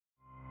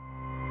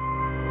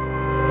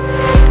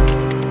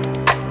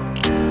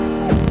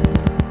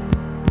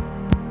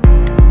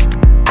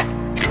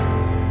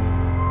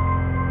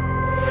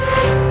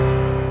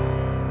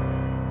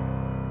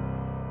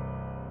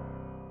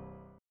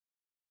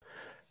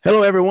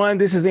Hello, everyone.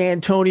 This is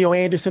Antonio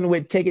Anderson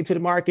with Take It to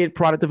the Market,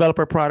 product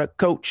developer, product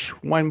coach,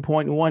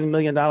 $1.1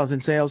 million in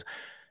sales.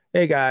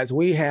 Hey, guys,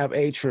 we have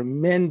a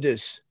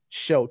tremendous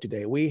show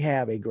today. We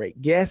have a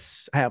great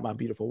guest. I have my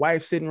beautiful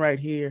wife sitting right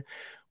here.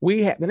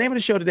 We have the name of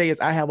the show today is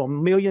I have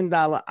 $1 million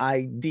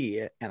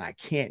idea and I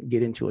can't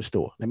get into a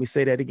store. Let me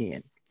say that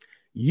again.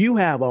 You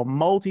have a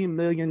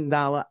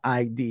multi-million-dollar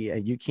idea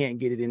and you can't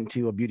get it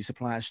into a beauty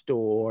supply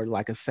store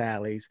like a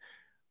Sally's,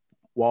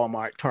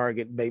 Walmart,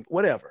 Target, baby,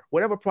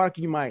 whatever product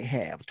you might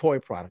have, a toy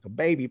product, a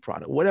baby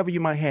product, whatever you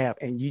might have,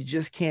 and you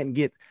just can't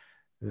get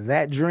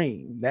that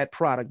dream, that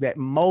product, that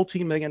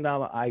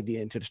multi-million-dollar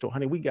idea into the store.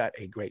 Honey, we got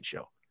a great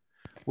show.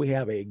 We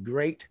have a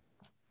great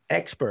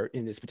expert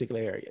in this particular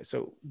area.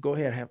 So go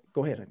ahead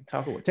and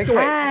talk away. Take it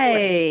away.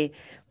 Hi,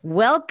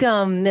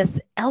 welcome,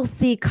 Miss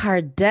Elsie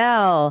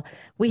Cardell.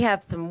 We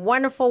have some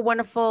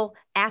wonderful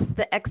Ask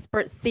the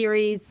Expert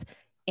series,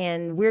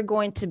 and we're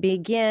going to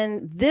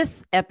begin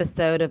this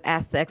episode of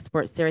Ask the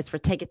Expert series for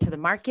Take It to the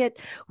Market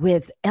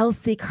with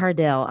Elsie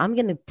Cardell. I'm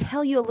going to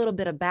tell you a little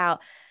bit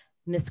about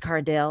Miss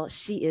Cardell.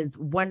 She is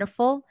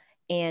wonderful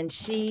and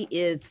she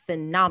is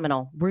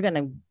phenomenal. We're going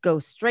to go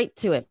straight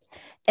to it.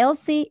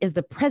 Elsie is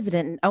the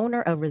president and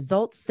owner of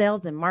Results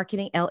Sales and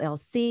Marketing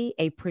LLC,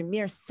 a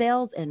premier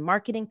sales and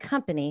marketing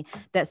company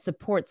that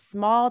supports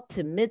small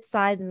to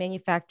mid-sized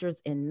manufacturers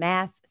in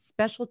mass,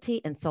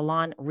 specialty, and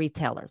salon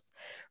retailers.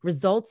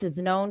 Results is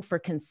known for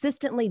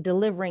consistently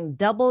delivering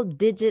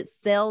double-digit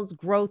sales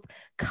growth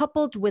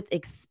coupled with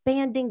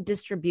expanding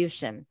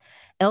distribution.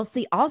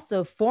 Elsie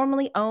also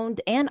formerly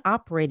owned and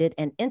operated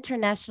an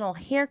international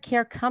hair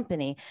care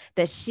company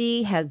that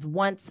she has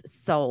once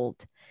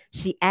sold.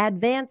 She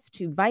advanced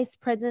to Vice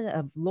President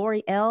of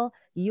L'Oreal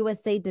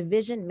USA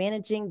Division,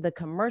 managing the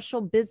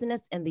commercial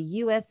business in the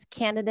US,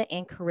 Canada,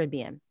 and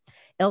Caribbean.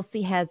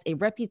 Elsie has a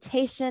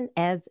reputation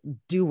as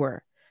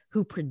doer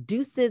who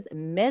produces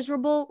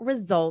measurable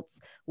results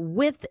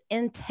with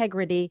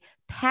integrity,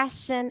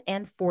 passion,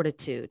 and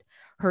fortitude.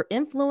 Her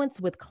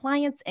influence with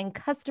clients and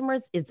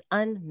customers is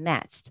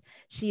unmatched.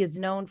 She is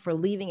known for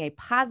leaving a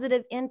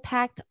positive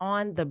impact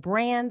on the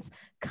brands,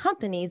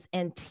 companies,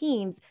 and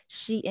teams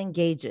she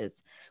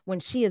engages. When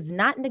she is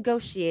not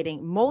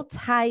negotiating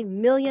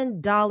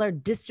multi-million-dollar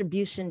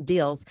distribution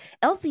deals,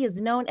 Elsie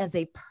is known as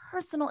a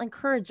personal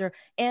encourager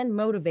and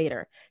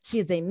motivator. She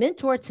is a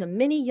mentor to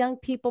many young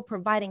people,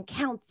 providing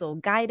counsel,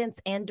 guidance,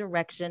 and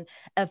direction,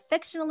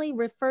 affectionately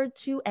referred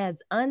to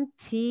as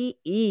Auntie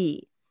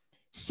E,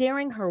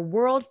 sharing her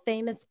world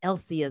famous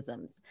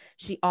Elsieisms.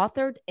 She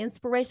authored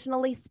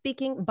Inspirationally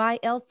Speaking by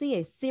Elsie,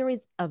 a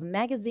series of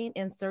magazine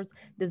inserts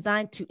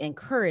designed to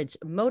encourage,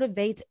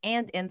 motivate,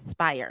 and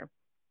inspire.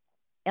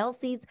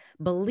 Elsie's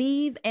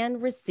Believe and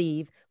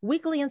Receive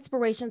weekly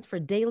inspirations for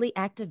daily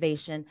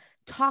activation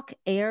talk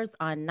airs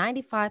on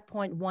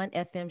 95.1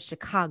 FM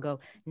Chicago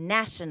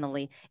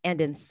nationally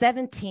and in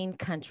 17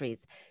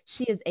 countries.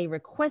 She is a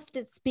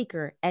requested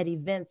speaker at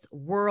events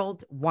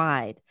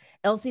worldwide.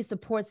 Elsie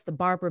supports the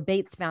Barbara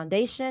Bates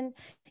Foundation,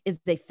 is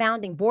a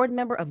founding board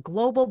member of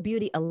Global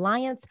Beauty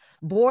Alliance,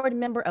 board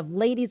member of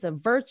Ladies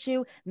of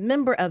Virtue,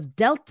 member of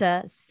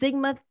Delta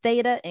Sigma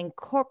Theta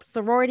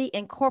Sorority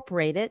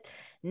Incorporated,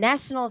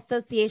 National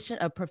Association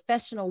of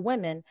Professional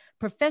Women,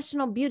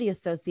 Professional Beauty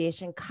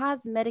Association,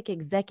 Cosmetic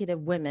Executive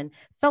Women,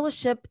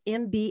 Fellowship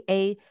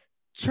MBA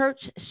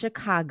Church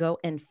Chicago,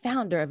 and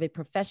founder of a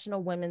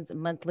Professional Women's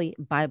Monthly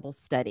Bible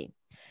Study.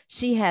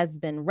 She has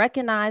been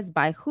recognized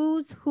by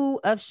Who's Who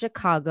of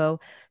Chicago,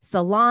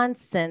 Salon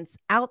Sense,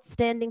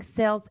 Outstanding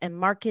Sales and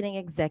Marketing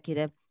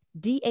Executive,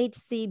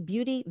 DHC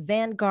Beauty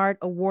Vanguard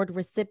Award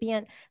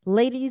recipient,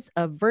 Ladies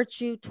of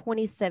Virtue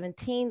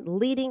 2017,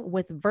 Leading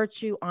with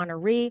Virtue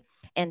honoree,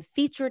 and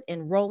featured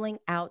in Rolling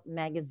Out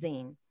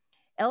magazine.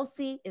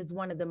 Elsie is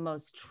one of the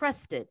most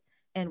trusted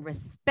and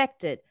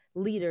respected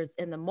leaders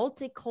in the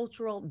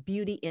multicultural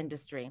beauty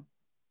industry,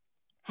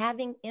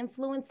 having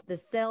influenced the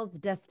sales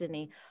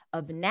destiny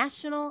of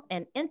national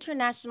and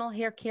international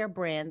hair care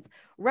brands,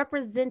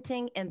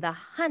 representing in the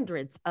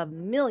hundreds of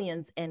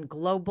millions in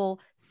global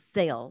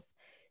sales.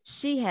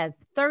 She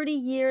has 30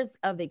 years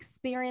of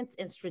experience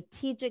in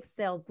strategic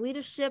sales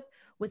leadership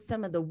with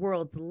some of the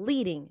world's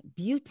leading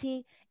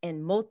beauty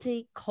and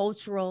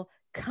multicultural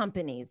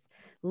companies.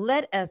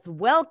 Let us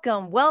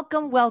welcome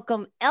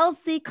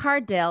Elsie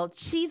Cardell,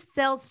 Chief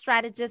Sales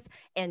Strategist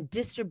and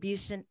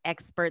Distribution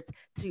Experts,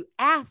 to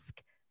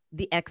Ask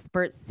the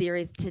Expert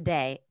series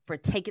today for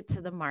Take It to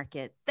the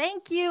Market.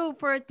 Thank you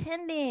for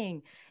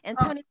attending. And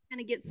Tony's going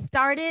to get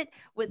started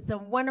with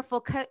some wonderful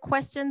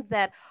questions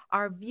that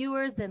our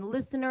viewers and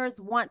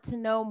listeners want to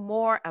know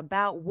more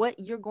about what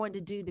you're going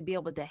to do to be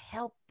able to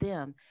help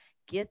them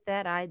get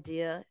that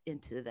idea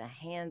into the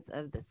hands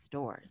of the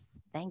stores.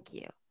 Thank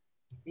you.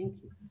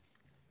 Thank you.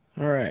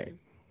 All right.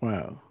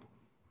 Wow.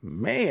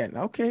 Man.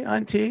 Okay,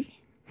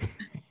 Auntie.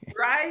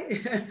 Right?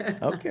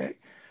 Okay.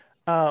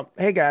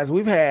 Hey guys,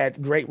 we've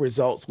had great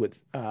results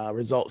with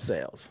result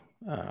sales,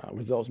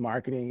 results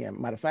marketing, and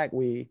matter of fact,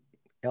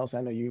 Elsa,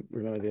 I know you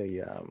remember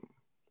the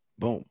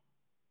boom.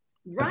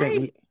 I think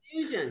Right.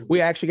 Fusion.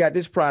 We actually got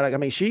this product. I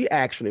mean, she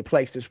actually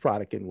placed this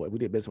product in what we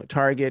did business with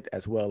Target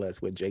as well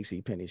as with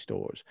JCPenney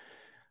stores.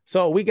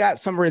 So we got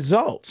some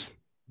results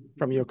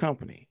from your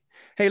company.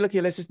 Hey, look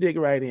here, let's just dig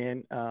right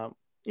in.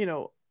 You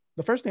know,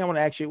 the first thing I want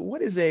to ask you,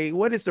 what is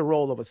the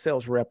role of a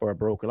sales rep or a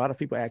broker? A lot of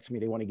people ask me,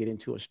 they want to get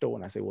into a store,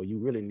 and I say, well, you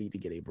really need to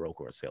get a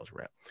broker or a sales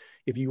rep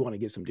if you want to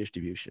get some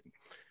distribution.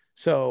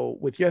 So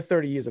with your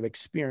 30 years of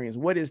experience,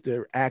 what is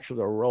the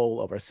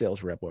role of a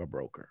sales rep or a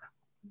broker?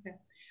 Okay.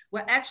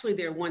 Well, actually,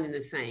 they're one and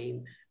the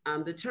same.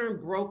 The term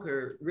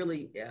broker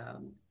really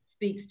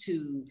speaks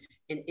to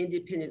an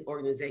independent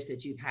organization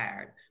that you've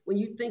hired. When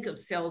you think of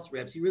sales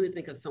reps, you really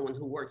think of someone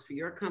who works for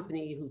your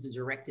company, who's a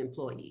direct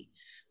employee.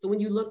 So when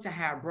you look to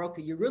hire a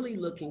broker, you're really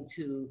looking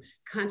to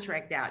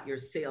contract out your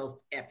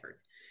sales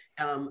effort.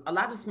 A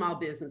lot of small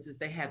businesses,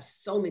 they have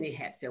so many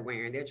hats they're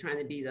wearing. They're trying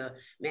to be the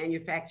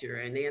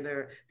manufacturer, and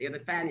they're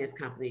the finance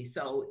company.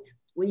 So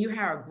when you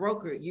hire a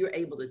broker, you're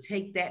able to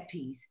take that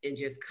piece and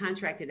just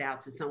contract it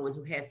out to someone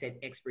who has that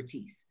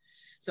expertise.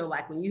 So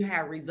like when you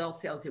hire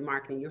Results Sales and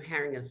Marketing, you're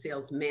hiring a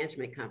sales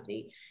management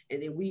company,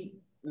 and then we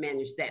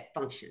manage that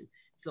function.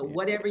 So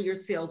whatever your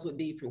sales would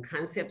be from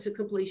concept to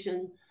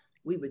completion,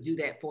 we would do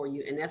that for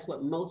you. And that's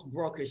what most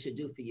brokers should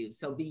do for you.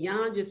 So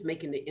beyond just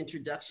making the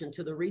introduction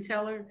to the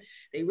retailer,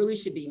 they really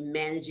should be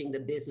managing the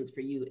business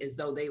for you as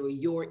though they were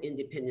your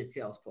independent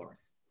sales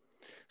force.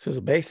 So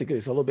basically,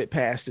 it's a little bit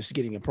past just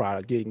getting a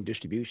product, getting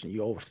distribution.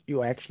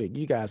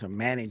 You guys are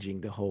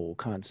managing the whole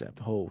concept,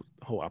 the whole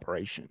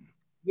operation.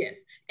 Yes.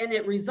 And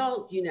it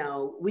results, you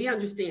know, we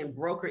understand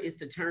broker is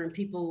the term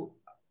people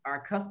are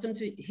accustomed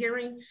to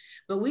hearing,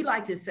 but we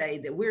like to say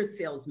that we're a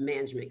sales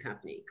management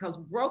company, because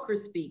broker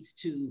speaks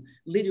to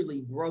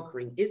literally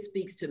brokering. It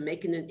speaks to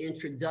making an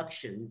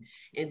introduction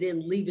and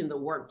then leaving the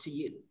work to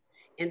you.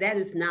 And that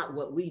is not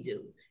what we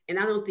do. And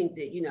I don't think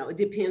that, you know, it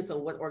depends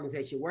on what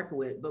organization you're working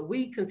with, but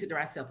we consider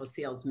ourselves a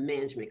sales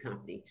management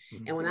company.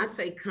 Mm-hmm. And when I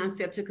say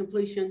concept to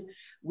completion,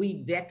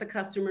 we vet the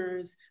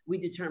customers, we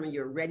determine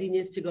your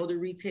readiness to go to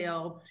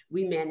retail,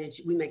 we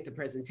make the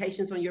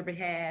presentations on your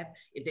behalf.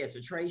 If there's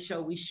a trade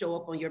show, we show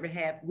up on your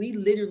behalf. We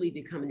literally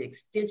become an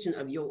extension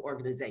of your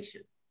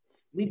organization.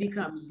 We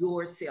become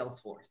your sales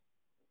force.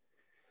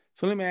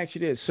 So let me ask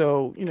you this.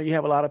 So, you know, you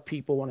have a lot of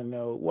people want to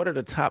know, what are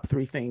the top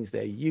 3 things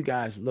that you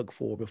guys look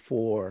for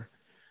before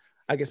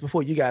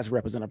you guys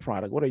represent a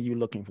product? What are you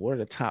looking for? What are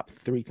the top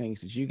 3 things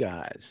that you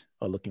guys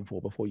are looking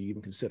for before you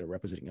even consider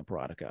representing a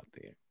product out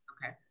there?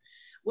 Okay.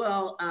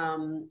 Well, I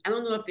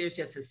don't know if there's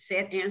just a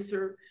set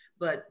answer,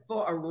 but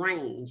for a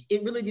range,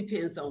 it really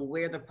depends on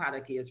where the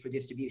product is for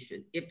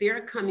distribution. If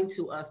they're coming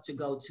to us to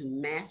go to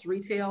mass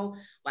retail,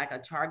 like a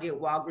Target,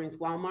 Walgreens,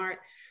 Walmart,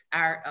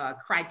 our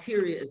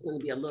criteria is going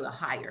to be a little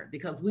higher,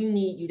 because we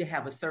need you to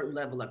have a certain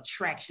level of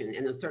traction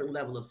and a certain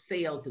level of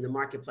sales in the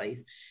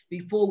marketplace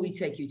before we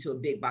take you to a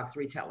big box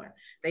retailer.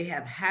 They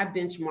have high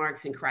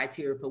benchmarks and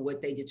criteria for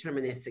what they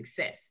determine as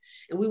success.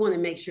 And we want to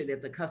make sure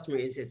that the customer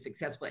is as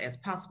successful as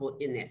possible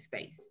in that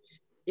space.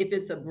 If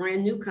it's a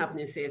brand new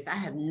company that says, I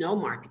have no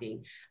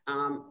marketing,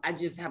 I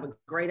just have a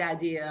great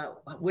idea,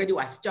 where do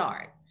I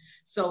start?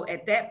 So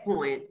at that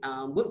point,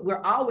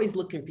 we're always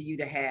looking for you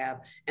to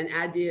have an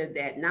idea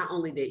that not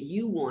only that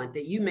you want,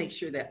 that you make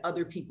sure that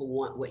other people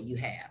want what you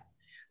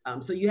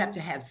have. So you have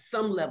to have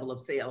some level of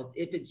sales.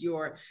 If it's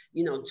your,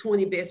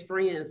 20 best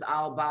friends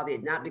all about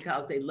it, not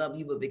because they love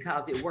you, but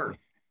because it works.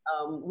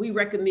 We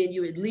recommend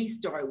you at least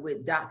start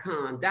with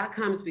 .com.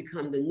 .com has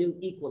become the new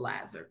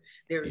equalizer.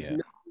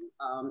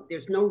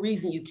 There's no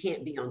reason you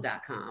can't be on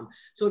 .com.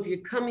 So if you're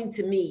coming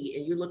to me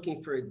and you're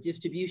looking for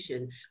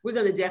distribution, we're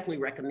going to definitely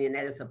recommend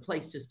that as a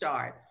place to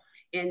start.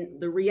 And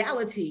the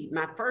reality,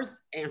 my first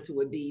answer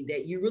would be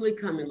that you really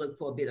come and look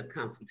for a bit of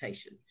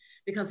consultation,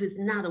 because it's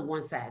not a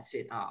one size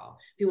fit all.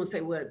 People say,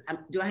 well,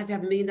 do I have to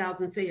have $1 million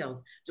in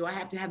sales? Do I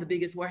have to have the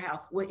biggest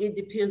warehouse? Well, it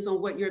depends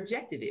on what your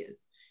objective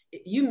is.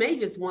 You may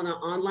just want an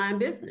online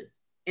business.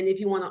 And if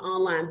you want an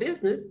online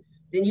business,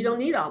 then you don't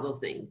need all those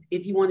things.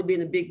 If you want to be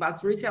in a big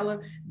box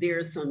retailer,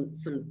 there's some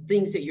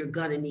things that you're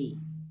gonna need.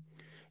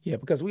 Yeah,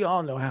 because we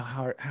all know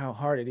how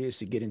hard it is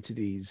to get into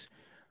these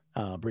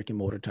brick and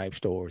mortar type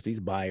stores. These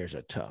buyers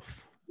are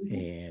tough. Mm-hmm.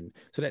 And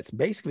so that's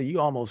basically,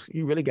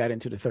 you really got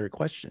into the third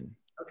question.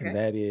 Okay. And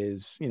that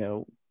is,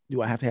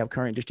 do I have to have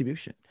current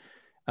distribution?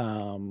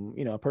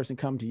 A person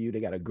come to you,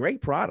 they got a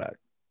great product,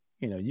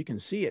 you can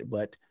see it,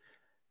 but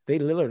they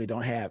literally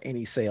don't have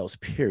any sales,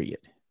 period.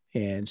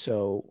 And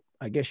so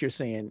I guess you're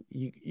saying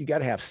you got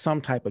to have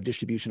some type of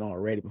distribution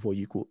already before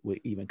you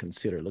would even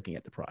consider looking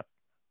at the product.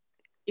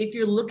 If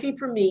you're looking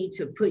for me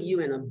to put you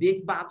in a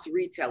big box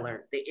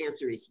retailer, the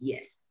answer is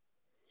yes.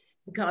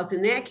 Because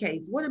in that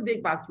case, what are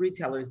big box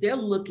retailers? They're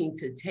looking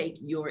to take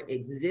your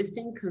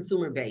existing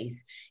consumer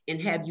base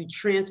and have you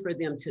transfer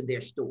them to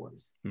their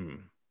stores. Hmm.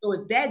 So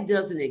if that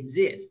doesn't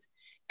exist,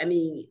 I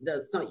mean,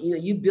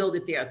 you build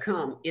it, they'll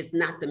come. It's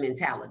not the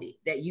mentality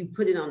that you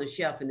put it on the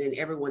shelf and then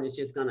everyone is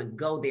just going to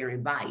go there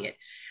and buy it.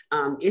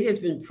 It has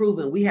been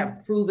proven. We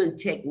have proven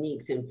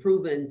techniques and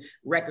proven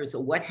records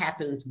of what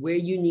happens, where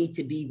you need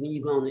to be when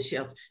you go on the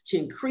shelf to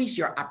increase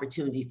your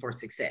opportunity for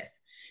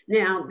success.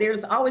 Now,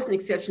 there's always an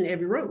exception to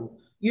every rule.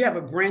 You have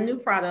a brand new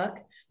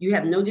product, you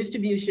have no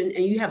distribution,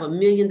 and you have $1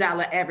 million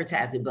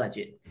advertising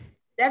budget.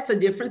 That's a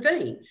different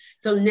thing.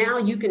 So now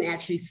you can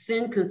actually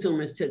send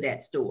consumers to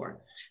that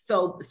store.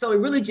 So it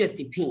really just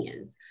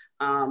depends.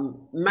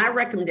 My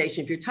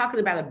recommendation, if you're talking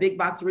about a big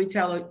box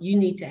retailer, you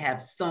need to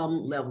have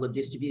some level of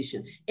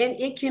distribution, and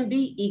it can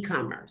be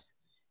e-commerce.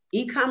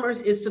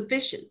 E-commerce is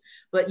sufficient,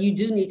 but you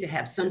do need to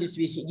have some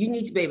distribution. You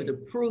need to be able to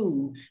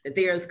prove that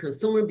there is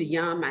consumer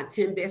beyond my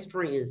 10 best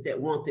friends that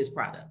want this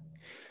product.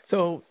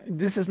 So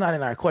this is not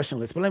in our question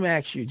list, but let me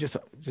ask you, just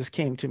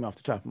came to me off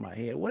the top of my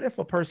head. What if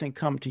a person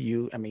come to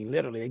you, I mean,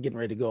 literally they're getting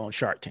ready to go on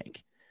Shark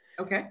Tank.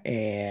 Okay.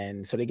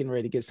 And so they're getting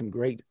ready to get some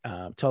great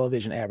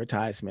television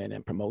advertisement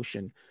and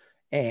promotion,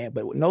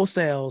 but with no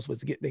sales,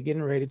 they're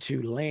getting ready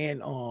to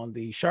land on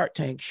the Shark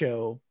Tank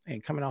show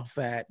and coming off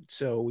that.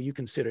 So will you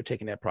consider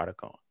taking that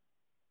product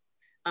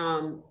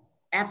on?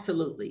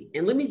 Absolutely.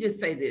 And let me just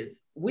say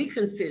this, we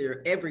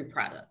consider every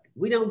product.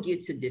 We don't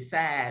get to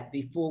decide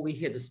before we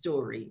hear the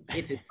story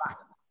if it's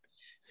viable.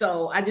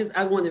 So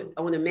I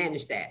want to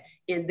manage that.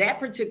 In that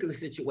particular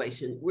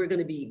situation, we're going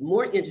to be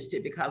more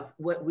interested because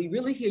what we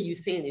really hear you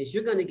saying is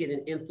you're going to get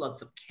an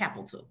influx of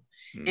capital.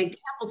 And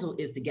capital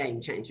is the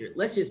game changer.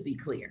 Let's just be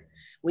clear.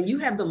 When you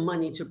have the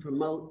money to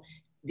promote,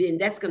 then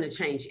that's going to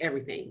change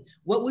everything.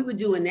 What we would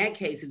do in that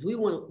case is we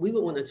would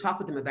want to talk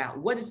with them about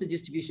what does the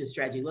distribution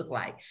strategy look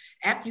like?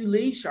 After you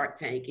leave Shark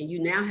Tank and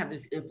you now have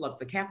this influx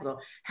of capital,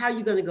 how are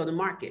you going to go to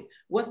market?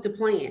 What's the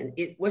plan?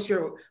 What's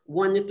your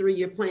 1 to 3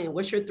 year plan?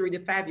 What's your 3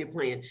 to 5 year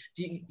plan?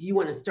 Do you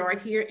want to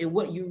start here? And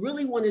what you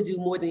really want to do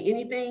more than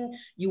anything,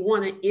 you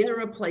want to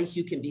enter a place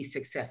you can be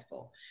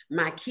successful.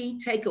 My key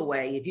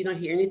takeaway, if you don't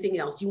hear anything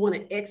else, you want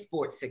to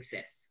export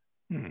success.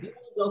 You want to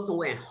go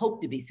somewhere and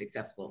hope to be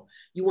successful.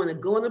 You want to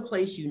go in a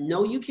place you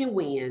know you can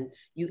win.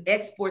 You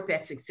export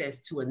that success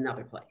to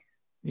another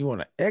place. You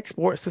want to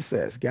export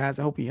success, guys.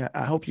 I hope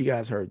you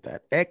guys heard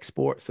that.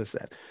 Export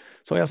success.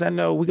 So else I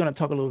know we're going to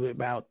talk a little bit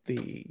about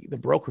the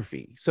broker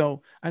fee.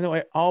 So I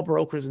know all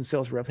brokers and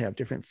sales reps have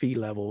different fee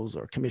levels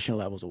or commission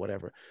levels or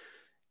whatever.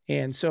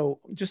 And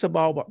so just a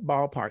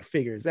ballpark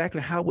figure,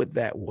 exactly how would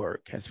that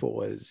work as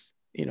far as,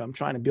 I'm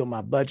trying to build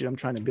my budget. I'm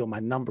trying to build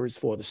my numbers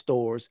for the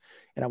stores.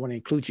 And I want to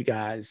include you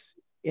guys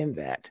in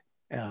that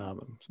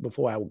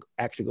before I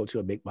actually go to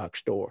a big box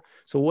store.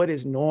 So what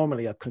is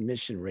normally a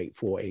commission rate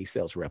for a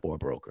sales rep or a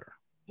broker?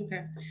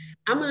 Okay.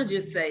 I'm going to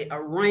just say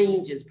a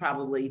range is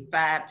probably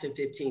 5 to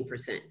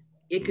 15%.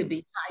 It could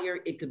be higher.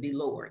 It could be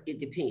lower. It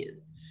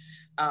depends.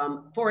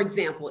 For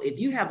example,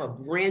 if you have a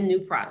brand new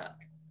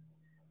product,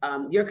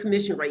 your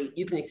commission rate,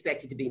 you can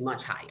expect it to be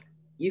much higher.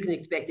 You can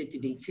expect it to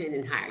be 10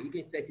 and higher. You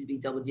can expect it to be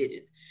double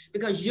digits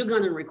because you're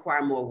going to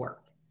require more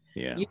work.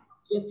 Yeah.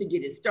 Just to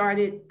get it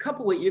started,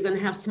 coupled with you're going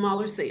to have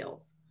smaller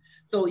sales.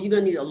 So you're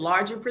going to need a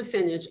larger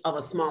percentage of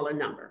a smaller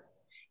number.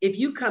 If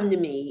you come to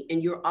me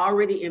and you're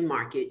already in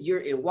market, you're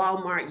in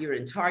Walmart, you're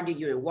in Target,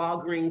 you're in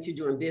Walgreens, you're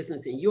doing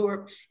business in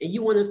Europe, and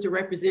you want us to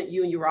represent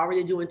you and you're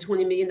already doing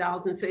 $20 million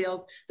in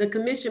sales, the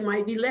commission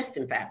might be less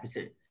than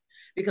 5%.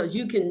 Because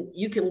you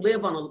can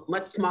live on a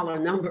much smaller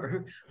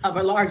number of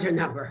a larger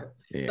number.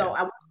 Yeah. So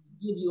I want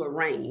to give you a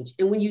range.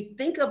 And when you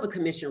think of a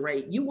commission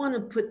rate, you want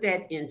to put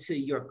that into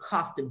your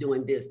cost of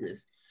doing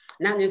business,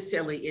 not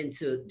necessarily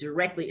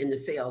directly into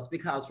sales,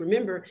 because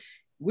remember,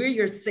 we're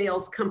your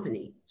sales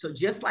company. So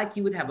just like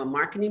you would have a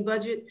marketing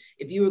budget,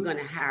 if you were going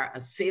to hire a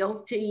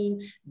sales team,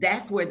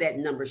 that's where that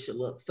number should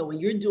look. So when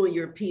you're doing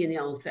your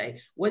P&L and say,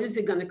 what is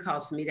it going to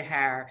cost for me to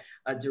hire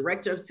a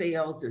director of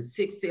sales and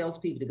 6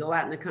 salespeople to go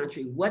out in the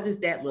country? What does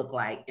that look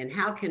like? And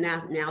how can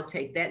I now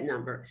take that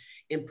number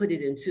and put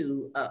it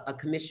into a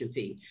commission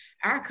fee?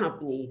 Our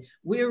company,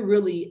 we're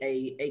really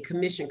a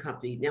commission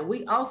company. Now,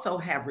 we also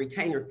have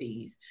retainer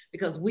fees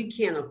because we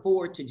can't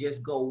afford to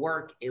just go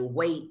work and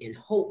wait and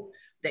hope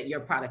that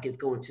your product is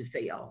going to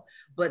sell.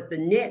 But the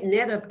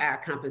net of our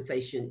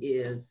compensation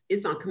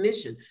it's on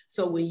commission.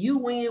 So when you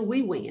win,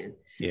 we win.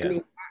 Yeah. I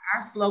mean,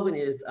 our slogan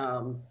is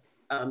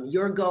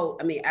your goal.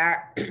 I mean,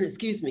 that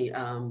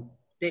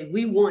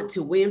we want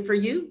to win for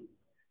you.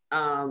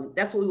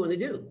 That's what we want to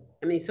do.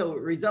 I mean, so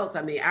results,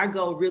 our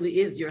goal really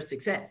is your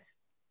success.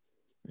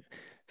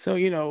 So,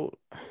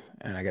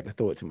 and I got to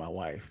throw it to my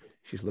wife.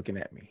 She's looking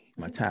at me.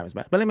 My time is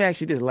back. But let me ask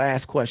you this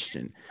last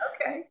question.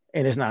 Okay.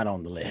 And it's not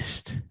on the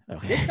list.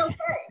 Okay. It's okay.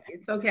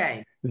 It's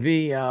okay.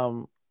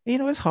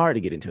 It's hard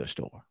to get into a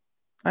store.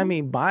 I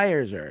mean,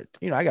 buyers are,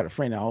 I got a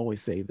friend, I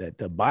always say that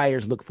the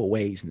buyers look for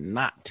ways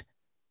not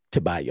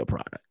to buy your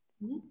product.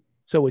 Mm-hmm.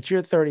 So with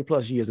your 30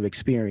 plus years of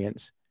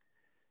experience,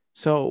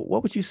 so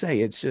what would you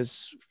say? It's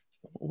just,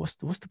 what's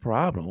the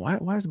problem?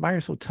 Why is the buyer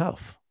so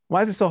tough?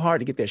 Why is it so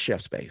hard to get that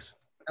shelf space?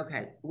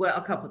 Okay. Well,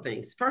 a couple of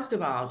things. First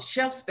of all,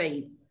 shelf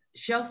space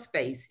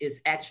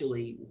is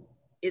actually,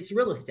 it's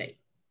real estate.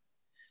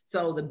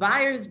 So the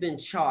buyer has been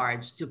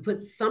charged to put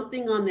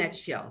something on that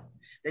shelf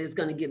that is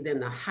going to give them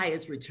the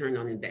highest return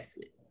on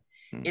investment.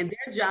 And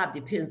their job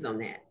depends on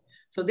that.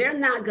 So they're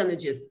not going to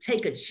just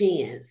take a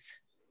chance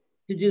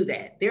to do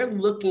that. They're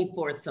looking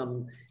for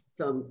some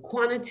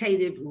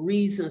quantitative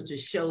reasons to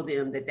show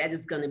them that that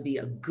is going to be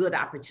a good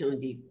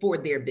opportunity for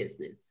their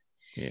business.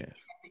 Yes.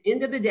 At the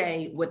end of the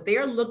day, what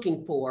they're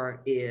looking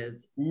for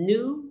is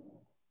new,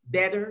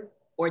 better,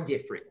 or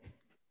different.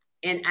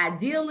 And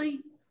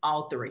ideally,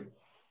 all three.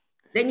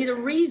 They need a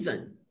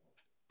reason.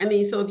 I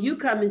mean, so if you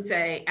come and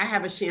say, I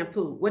have a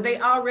shampoo, well,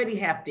 they already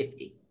have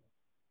 50.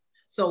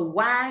 So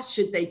why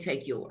should they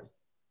take yours?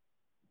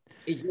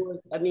 Is yours,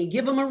 I mean,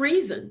 give them a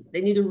reason.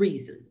 They need a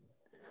reason.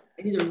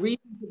 They need a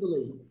reason to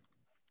believe.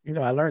 You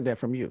know, I learned that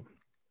from you.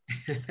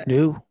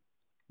 New,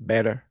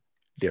 better,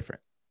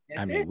 different.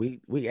 That's I mean,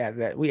 it. we add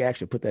that. We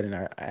actually put that in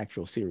our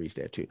actual series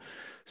there too.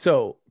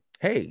 So,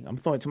 hey, I'm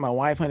throwing it to my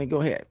wife, honey.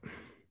 Go ahead.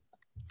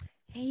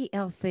 Hey,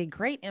 Elsie,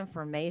 great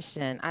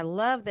information. I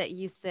love that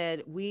you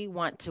said we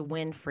want to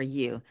win for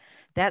you.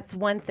 That's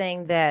one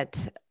thing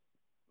that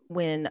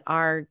when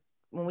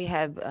we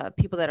have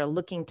people that are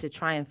looking to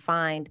try and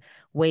find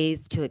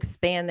ways to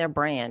expand their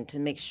brand, to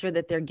make sure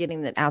that they're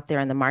getting it out there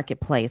in the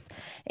marketplace.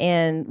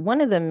 And one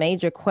of the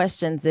major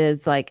questions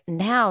is like,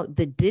 now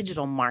the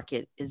digital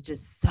market is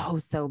just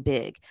so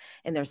big.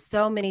 And there's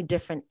so many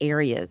different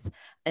areas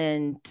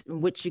in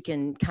which you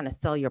can kind of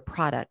sell your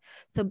product.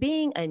 So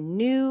being a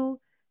new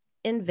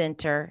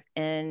inventor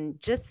and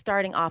just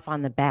starting off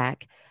on the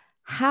back,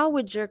 how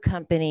would your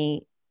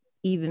company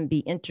even be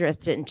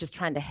interested in just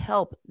trying to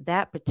help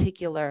that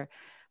particular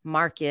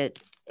market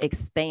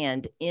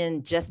expand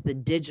in just the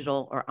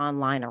digital or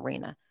online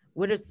arena?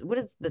 What is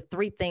the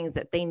three things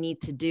that they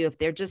need to do if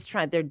they're just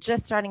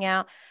starting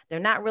out, they're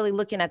not really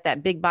looking at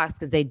that big box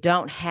because they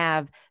don't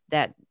have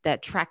that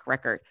track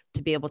record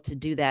to be able to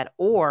do that,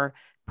 or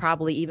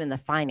probably even the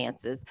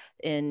finances?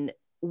 And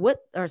what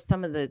are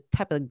some of the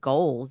type of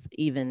goals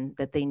even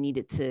that they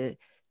needed to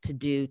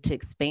do to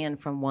expand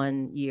from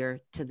one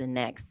year to the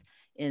next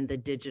in the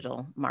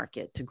digital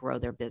market to grow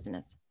their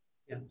business?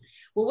 Yeah.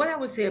 Well, what I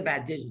would say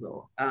about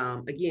digital,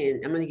 again,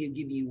 I'm going to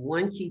give you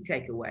one key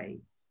takeaway: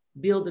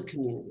 build a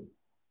community.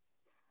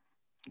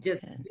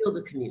 Just build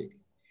a community.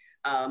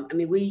 I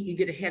mean, you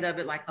get ahead of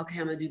it like, okay,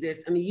 I'm going to do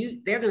this. I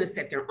mean, they're going to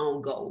set their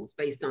own goals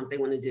based on if they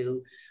want to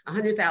do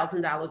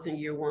 $100,000 in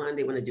year one,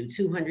 they want to do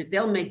 200.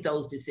 They'll make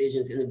those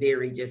decisions in a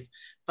very just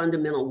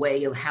fundamental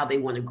way of how they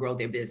want to grow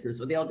their business.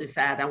 Or they'll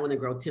decide, I want to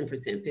grow 10%,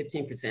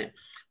 15%.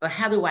 But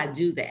how do I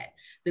do that?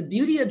 The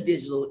beauty of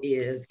digital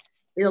is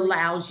it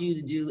allows you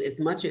to do as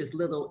much or as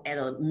little at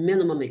a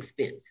minimum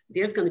expense.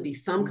 There's going to be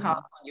some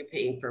costs when you're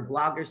paying for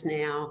bloggers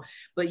now,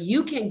 but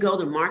you can go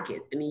to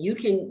market. I mean, you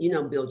can,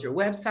 build your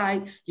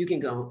website. You can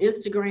go on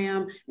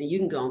Instagram. I mean, you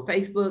can go on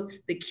Facebook.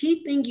 The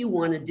key thing you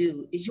want to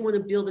do is you want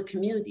to build a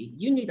community.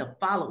 You need a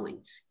following.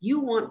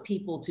 You want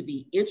people to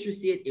be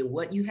interested in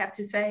what you have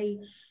to say.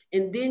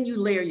 And then you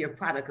layer your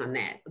product on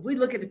that. If we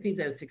look at the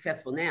people that are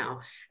successful now,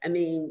 I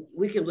mean,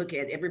 we can look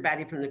at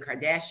everybody from the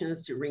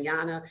Kardashians to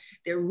Rihanna.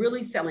 They're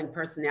really selling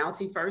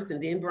personality first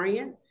and then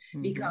brand,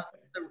 because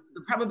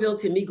the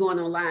probability of me going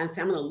online and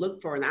saying, I'm going to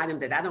look for an item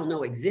that I don't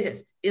know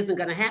exists isn't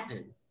going to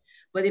happen.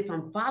 But if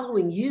I'm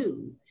following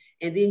you,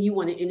 and then you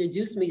want to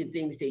introduce me to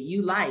things that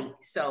you like,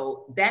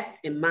 so that's,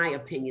 in my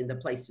opinion, the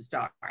place to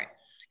start.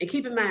 And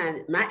keep in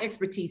mind, my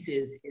expertise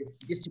is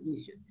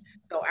distribution.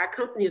 So our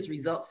company is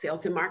Results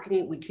Sales and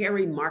Marketing. We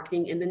carry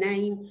marketing in the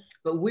name,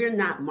 but we're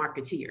not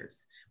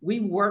marketeers. We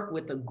work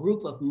with a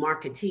group of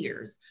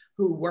marketeers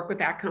who work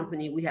with our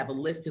company. We have a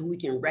list of who we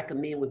can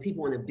recommend when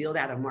people want to build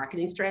out a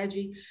marketing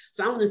strategy.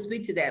 So I want to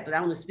speak to that, but I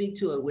want to speak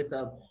to it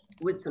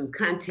with some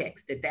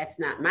context that's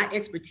not, my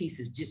expertise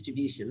is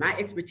distribution. My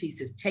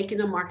expertise is taking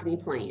a marketing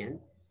plan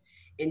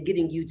and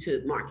getting you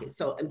to market.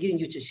 So I'm getting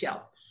you to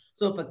shelf.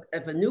 So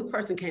if a new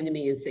person came to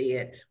me and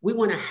said, we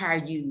want to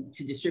hire you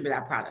to distribute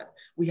our product,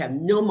 we have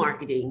no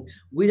marketing,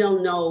 we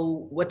don't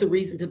know what the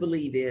reason to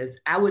believe is,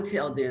 I would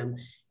tell them,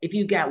 if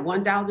you got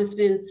 $1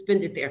 to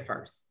spend it there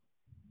first.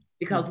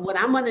 Because what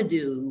I'm going to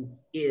do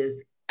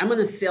is I'm going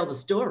to sell the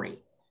story.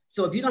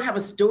 So if you don't have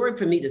a story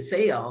for me to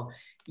sell,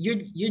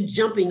 you're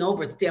jumping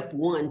over step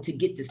one to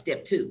get to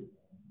step two.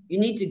 You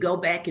need to go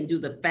back and do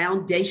the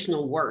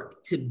foundational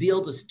work to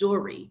build a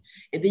story.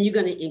 And then you're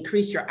going to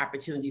increase your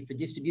opportunity for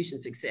distribution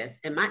success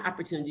and my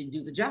opportunity to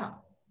do the job.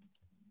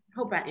 I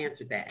hope I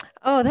answered that.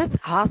 Oh, that's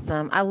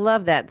awesome. I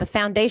love that. The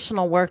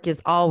foundational work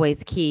is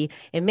always key.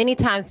 And many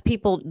times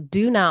people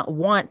do not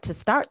want to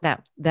start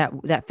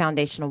that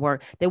foundational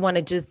work. They want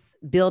to just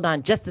build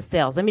on just the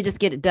sales. Let me just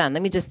get it done.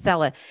 Let me just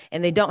sell it.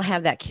 And they don't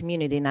have that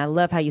community. And I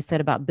love how you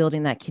said about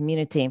building that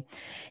community.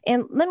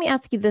 And let me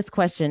ask you this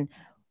question.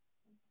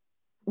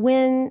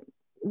 When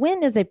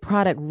is a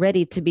product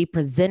ready to be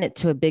presented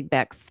to a big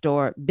box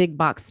store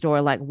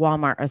like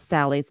Walmart or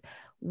Sally's?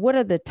 What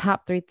are the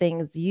top three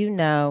things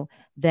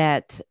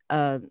that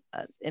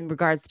in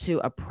regards to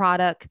a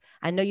product?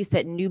 I know you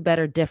said new,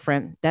 better,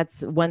 different.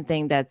 That's one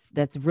thing that's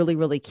really,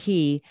 really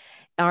key.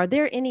 Are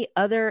there any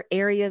other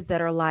areas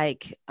that are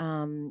like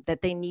that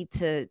they need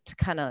to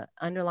kind of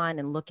underline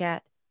and look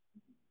at?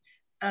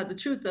 The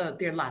truth,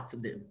 there are lots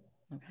of them.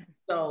 Okay.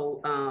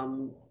 So,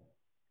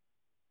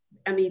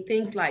 I mean,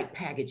 things like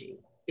packaging.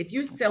 If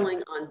you're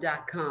selling on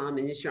 .com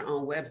and it's your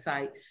own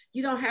website,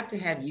 you don't have to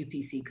have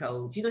UPC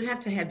codes. You don't have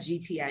to have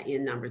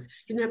GTIN numbers.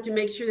 You don't have to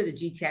make sure that the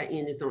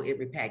GTIN is on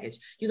every package.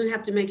 You don't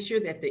have to make sure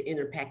that the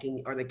inner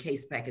packing or the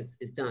case pack is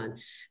done.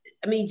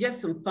 I mean, just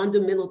some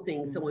fundamental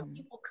things. So when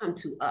people come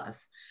to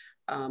us,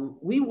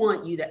 we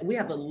want you to, we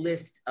have a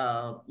list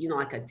of, you know,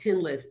 like a 10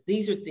 list.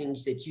 These are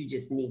things that you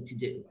just need to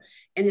do.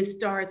 And it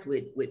starts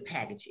with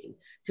packaging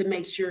to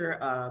make sure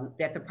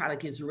that the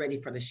product is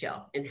ready for the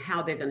shelf and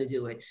how they're going to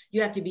do it.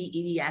 You have to be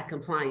EDI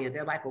compliant.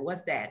 They're like, well,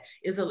 what's that?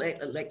 It's an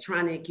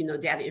electronic, you know,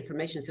 data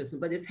information system,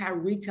 but it's how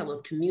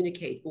retailers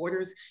communicate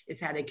orders.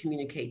 It's how they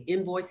communicate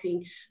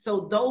invoicing.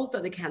 So those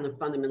are the kind of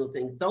fundamental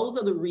things. Those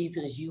are the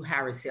reasons you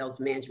hire a sales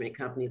management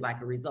company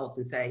like a Results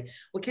and say,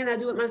 well, can I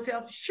do it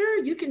myself?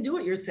 Sure, you can do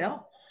it yourself.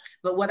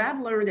 But what I've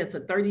learned as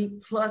a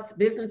 30+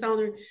 business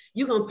owner,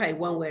 you're going to pay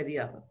one way or the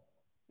other.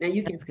 Now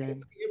you can get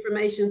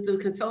information through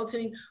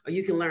consulting, or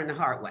you can learn the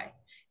hard way.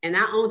 And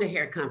I owned a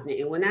hair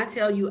company. And when I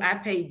tell you I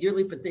paid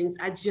dearly for things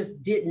I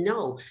just didn't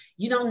know,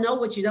 you don't know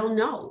what you don't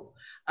know.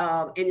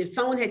 And if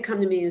someone had come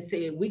to me and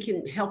said, we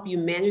can help you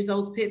manage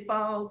those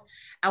pitfalls,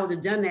 I would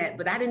have done that.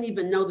 But I didn't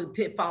even know the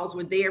pitfalls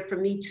were there for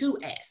me to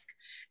ask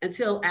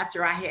until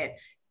after I had.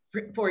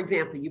 For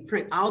example, you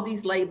print all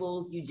these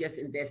labels, you just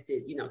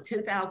invested, you know,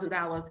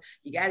 $10,000,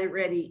 you got it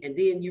ready, and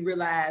then you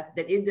realize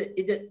that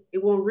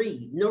it won't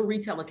read. No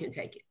retailer can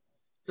take it.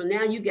 So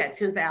now you've got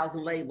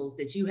 10,000 labels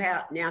that you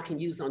have now can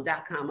use on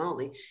 .com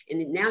only.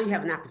 And now you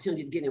have an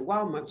opportunity to get in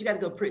Walmart. You got to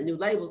go print new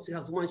labels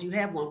because the ones you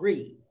have won't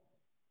read.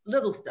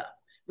 Little stuff,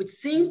 which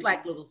seems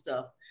like little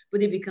stuff,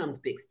 but it becomes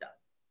big stuff.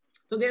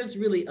 So there's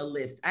really a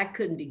list. I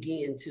couldn't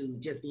begin to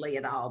just lay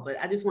it all, but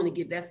I just want to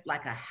give that's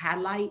like a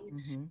highlight. I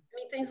mean,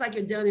 things like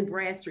your Dun &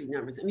 Bradstreet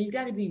numbers. I mean, you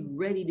got to be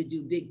ready to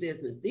do big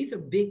business. These are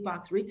big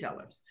box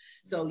retailers.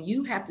 So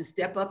you have to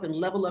step up and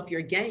level up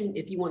your game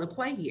if you want to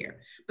play here.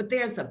 But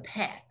there's a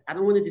path. I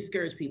don't want to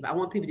discourage people. I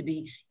want people to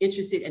be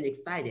interested and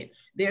excited.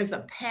 There's a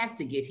path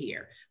to get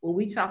here. When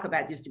we talk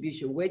about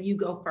distribution, where do you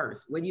go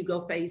first? Where do you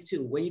go phase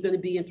 2? Where are you going to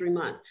be in 3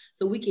 months?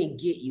 So we can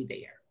get you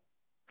there.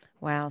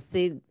 Wow.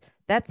 See,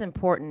 that's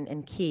important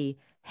and key.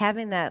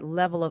 Having that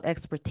level of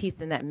expertise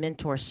and that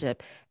mentorship.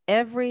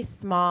 Every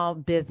small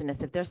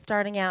business, if they're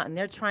starting out and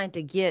they're trying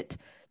to get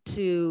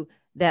to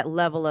that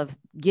level of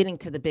getting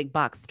to the big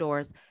box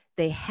stores,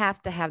 they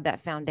have to have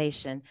that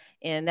foundation.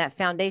 And that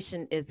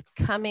foundation is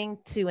coming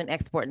to an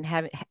expert and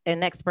having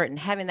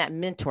that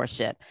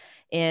mentorship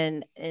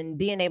and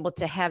being able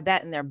to have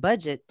that in their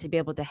budget to be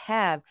able to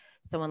have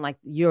someone like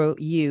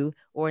you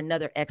or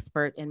another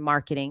expert in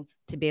marketing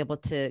to be able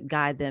to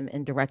guide them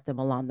and direct them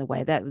along the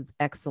way. That was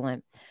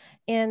excellent.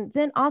 And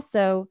then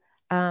also,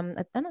 I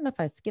don't know if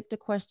I skipped a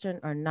question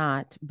or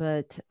not,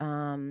 but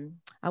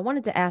I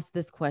wanted to ask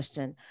this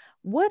question.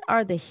 What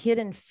are the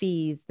hidden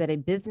fees that a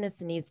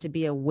business needs to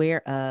be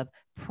aware of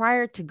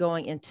prior to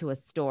going into a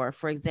store?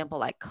 For example,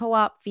 like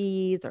co-op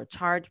fees or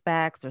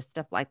chargebacks or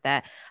stuff like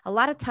that. A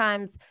lot of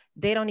times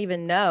they don't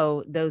even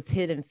know those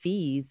hidden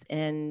fees,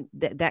 and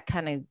that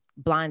kind of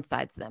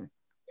blindsides them.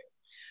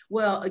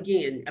 Well,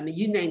 again, I mean,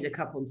 you named a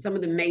couple. Some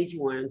of the major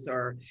ones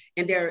are,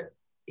 and they're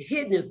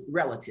hidden is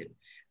relative.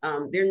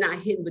 They're not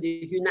hidden, but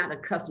if you're not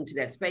accustomed to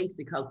that space,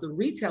 because the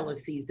retailer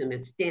sees them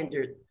as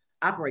standard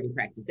operating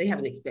practice, they have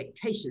an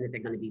expectation that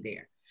they're going to be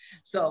there.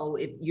 So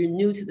if you're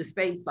new to the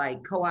space,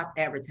 like co-op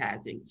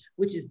advertising,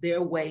 which is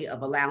their way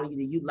of allowing you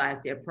to utilize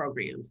their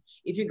programs.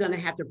 If you're going to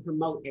have to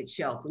promote at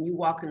shelf, when you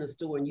walk in the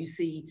store and you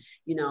see,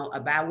 you know,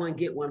 a buy one,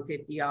 get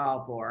 150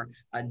 off or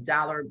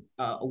 $1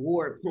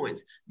 award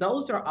points,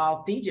 those are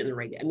all fee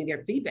generated. I mean,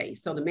 they're fee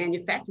based. So the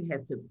manufacturer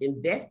has to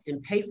invest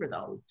and pay for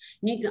those.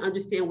 You need to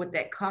understand what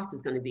that cost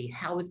is going to be,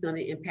 how it's going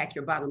to impact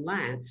your bottom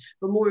line.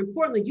 But more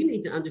importantly, you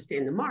need to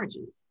understand the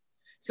margins.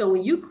 So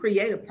when you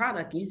create a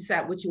product and you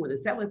decide what you want to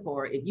sell it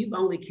for, if you've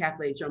only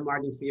calculated your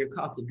margins for your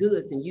cost of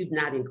goods and you've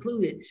not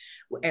included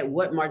at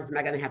what margins am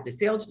I going to have to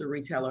sell to the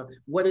retailer,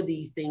 what are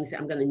these things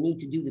that I'm going to need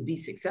to do to be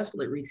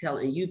successful at retail,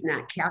 and you've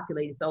not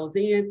calculated those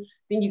in,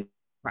 then you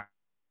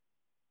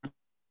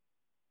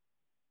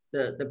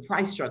the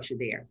price structure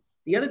there.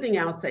 The other thing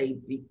I'll say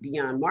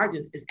beyond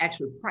margins is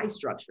actual price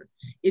structure.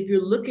 If you're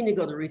looking to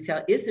go to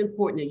retail, it's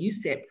important that you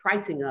set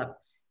pricing up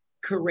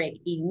correct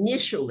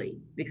initially,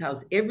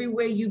 because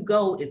everywhere you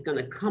go is going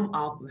to come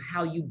off of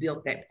how you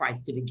built that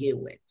price to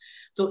begin with.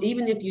 So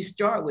even if you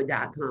start with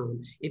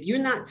 .com, if you're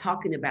not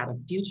talking about a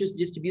futures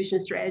distribution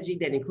strategy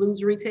that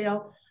includes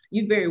retail,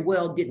 you very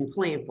well didn't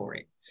plan for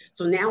it.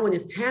 So now when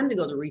it's time to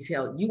go to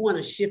retail, you want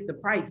to shift the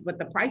price, but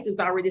the price is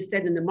already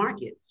set in the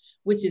market,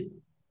 which is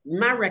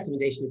my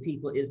recommendation to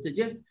people is to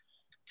just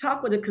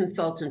Talk with a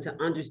consultant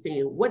to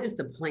understand what is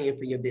the plan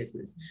for your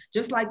business.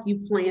 Just like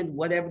you planned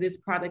whatever this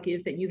product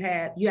is that you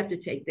have to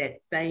take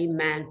that same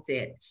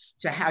mindset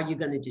to how you're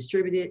going to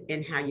distribute it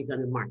and how you're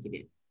going to market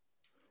it.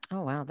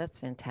 Oh, wow. That's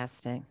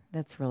fantastic.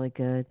 That's really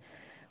good.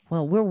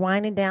 Well, we're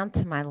winding down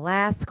to my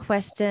last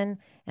question,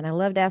 and I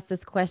love to ask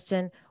this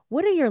question.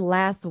 What are your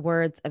last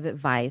words of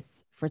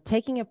advice for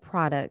taking a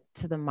product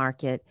to the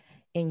market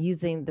and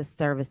using the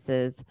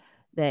services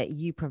that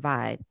you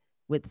provide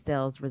with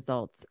sales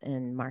results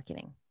and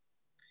marketing?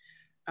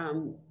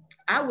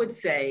 I would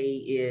say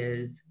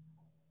is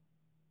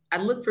I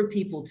look for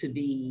people to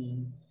be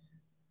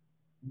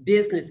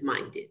business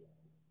minded.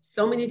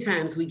 So many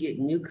times we get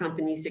new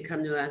companies that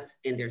come to us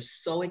and they're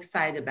so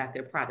excited about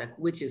their product,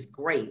 which is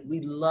great. We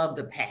love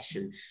the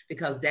passion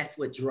because that's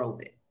what drove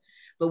it.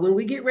 But when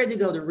we get ready to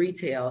go to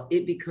retail,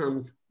 it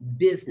becomes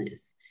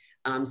business.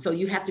 So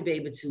you have to be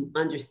able to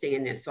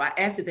understand that. So I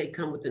ask that they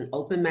come with an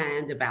open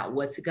mind about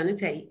what's it going to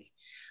take.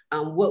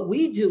 What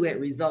we do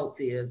at Results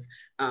is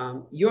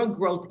your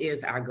growth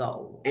is our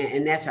goal,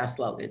 and that's our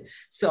slogan.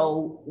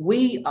 So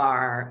we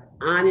are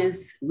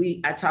honest.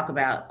 I talk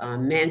about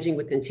managing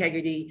with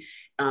integrity.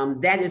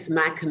 That is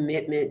my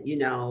commitment.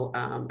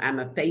 I'm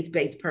a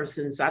faith-based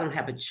person, so I don't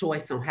have a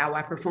choice on how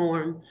I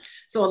perform.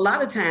 So a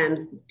lot of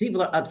times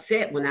people are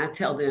upset when I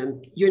tell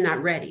them you're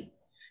not ready.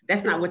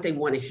 That's not what they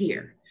want to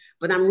hear,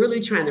 but I'm really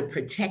trying to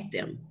protect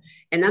them.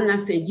 And I'm not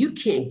saying you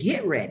can't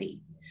get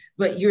ready,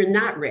 but you're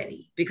not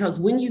ready, because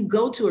when you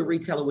go to a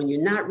retailer, when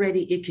you're not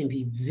ready, it can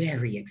be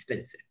very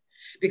expensive.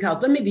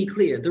 Because let me be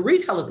clear, the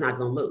retailer's not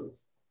going to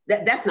lose.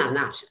 That's not an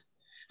option.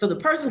 So the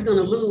person's going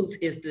to lose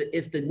is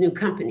the new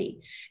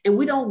company. And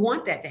we don't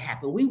want that to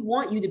happen. We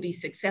want you to be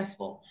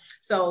successful.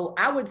 So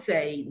I would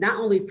say not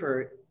only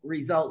for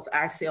Results,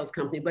 our sales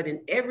company, but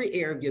in every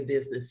area of your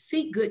business,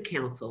 seek good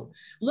counsel.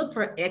 Look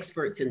for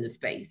experts in the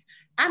space.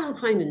 I don't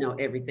claim to know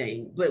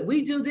everything, but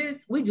we do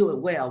it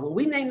well. When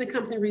we name the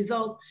company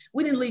Results,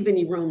 we didn't leave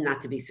any room not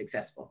to be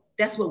successful.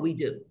 That's what we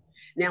do.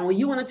 Now, when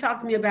you want to talk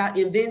to me about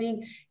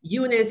inventing,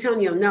 you and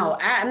Antonio know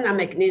I'm not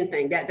making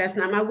anything. That's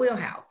not my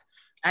wheelhouse.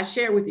 I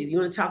share with you. You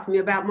want to talk to me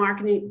about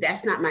marketing?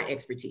 That's not my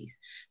expertise.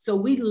 So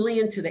we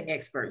lend to the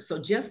experts. So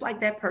just like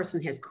that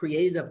person has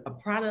created a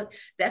product,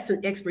 that's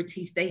an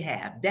expertise they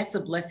have. That's a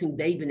blessing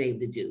they've been able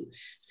to do.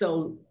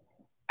 So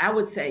I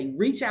would say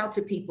reach out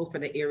to people for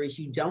the areas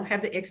you don't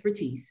have the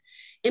expertise,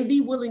 and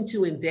be willing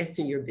to invest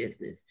in your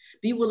business.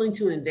 Be willing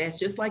to invest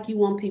just like you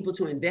want people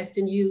to invest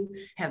in you.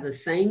 Have the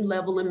same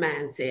level of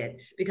mindset,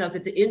 because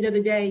at the end of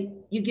the day,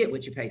 you get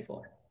what you pay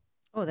for.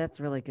 Oh, that's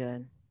really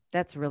good.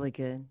 That's really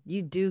good.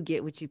 You do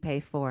get what you pay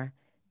for.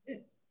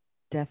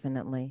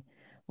 Definitely.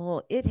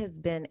 Well, it has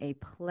been a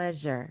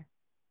pleasure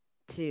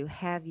to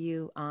have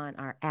you on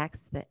our Ask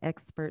the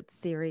Expert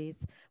series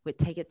with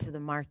Take It to the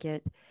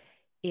Market.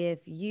 If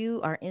you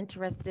are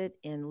interested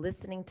in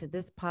listening to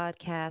this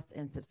podcast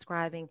and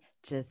subscribing,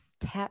 just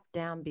tap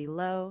down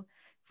below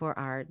for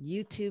our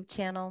YouTube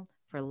channel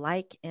for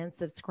like and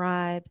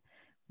subscribe.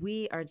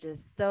 We are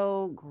just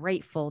so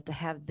grateful to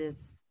have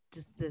this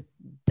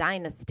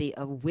dynasty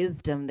of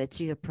wisdom that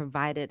you have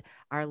provided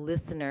our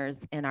listeners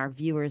and our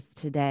viewers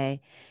today.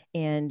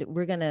 And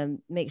we're going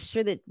to make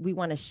sure that we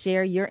want to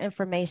share your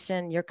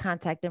information, your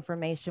contact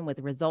information with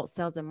Results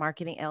Sales and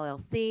Marketing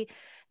LLC.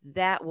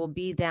 That will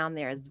be down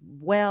there as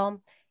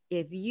well.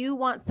 If you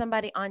want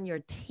somebody on your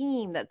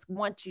team that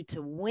wants you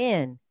to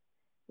win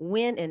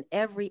in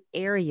every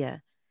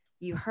area,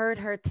 you heard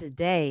her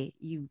today,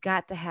 you've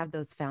got to have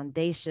those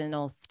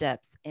foundational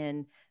steps.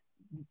 And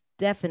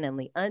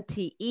definitely,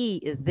 Auntie E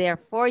is there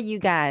for you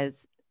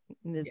guys.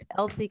 Ms.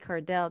 Elsie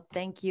Cardell,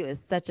 thank you.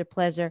 It's such a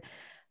pleasure.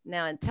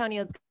 Now,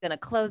 Antonio's going to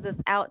close us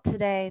out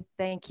today.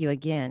 Thank you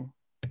again.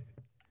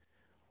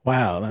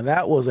 Wow. Now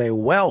that was a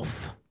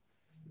wealth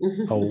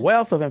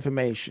of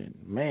information,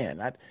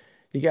 man.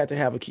 You got to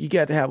have a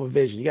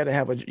vision. You got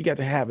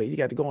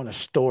to go on a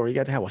story. You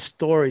got to have a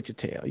story to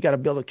tell. You got to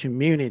build a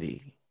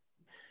community.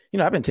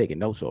 I've been taking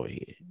notes over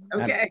here.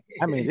 Okay.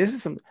 I mean, this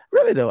is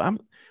really though.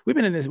 We've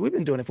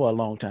been doing it for a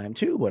long time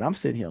too, but I'm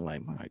sitting here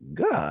like, my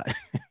God.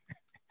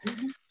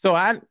 So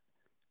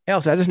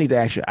Elsie, I just need to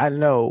ask you, I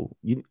know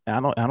you, I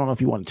don't know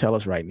if you want to tell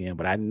us right now,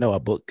 but I know a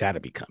book got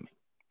to be coming.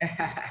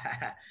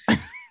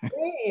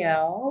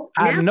 Well,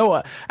 I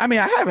know. I mean,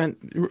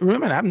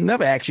 I've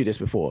never asked you this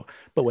before,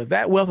 but with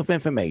that wealth of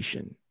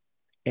information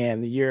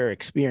and your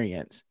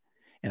experience,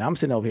 and I'm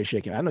sitting over here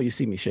shaking. I know you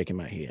see me shaking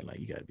my head like,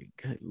 you got to be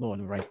good. Lord,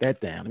 let me write that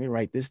down. Let me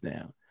write this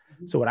down.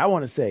 So what I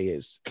want to say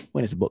is,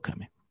 when is the book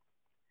coming?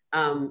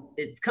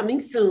 It's coming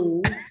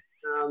soon.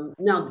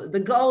 No, the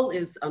goal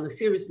is, on a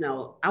serious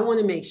note, I want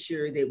to make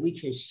sure that we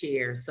can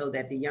share so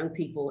that the young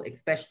people,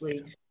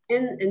 especially,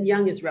 and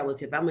young is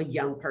relative, I'm a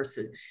young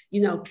person,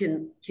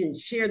 can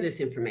share this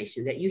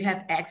information, that you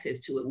have access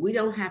to it. We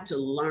don't have to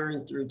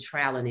learn through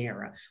trial and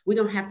error. We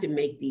don't have to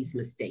make these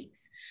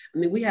mistakes. I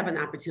mean, we have an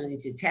opportunity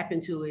to tap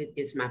into it.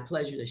 It's my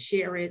pleasure to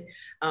share it.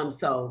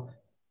 So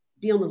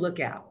be on the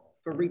lookout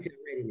for Retail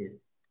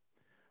Readiness.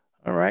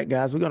 All right,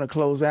 guys, we're going to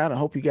close out. I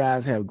hope you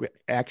guys have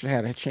actually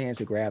had a chance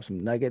to grab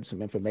some nuggets,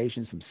 some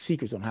information, some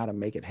secrets on how to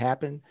make it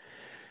happen.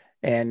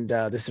 And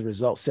this is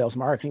Result Sales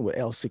Marketing with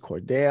Elsie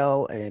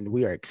Cordell, and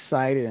we are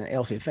excited. And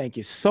Elsie, thank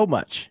you so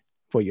much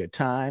for your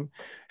time.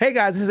 Hey,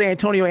 guys, this is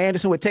Antonio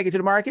Anderson with Take It to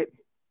the Market.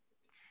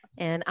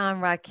 And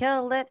I'm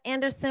Raquel Lett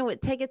Anderson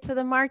with Take It to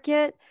the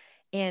Market,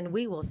 and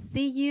we will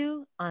see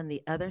you on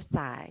the other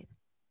side.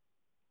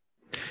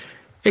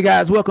 Hey,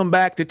 guys, welcome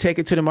back to Take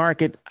It to the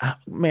Market.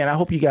 Man, I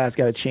hope you guys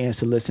got a chance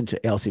to listen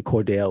to Elsie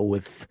Cordell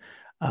with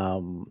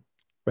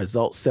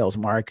Result Sales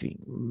Marketing.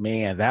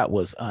 Man, that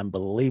was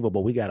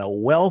unbelievable. We got a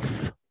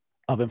wealth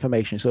of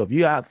information. So if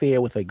you're out there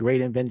with a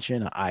great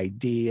invention, an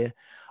idea,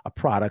 a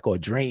product, or a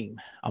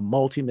dream, a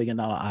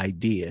multi-million-dollar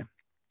idea,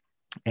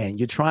 and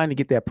you're trying to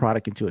get that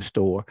product into a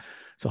store.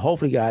 So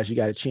hopefully, guys, you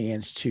got a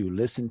chance to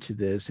listen to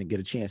this and get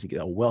a chance to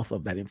get a wealth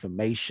of that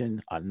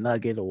information, a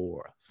nugget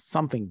or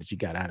something that you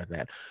got out of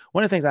that.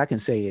 One of the things I can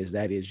say is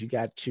you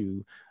got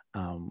to,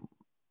 one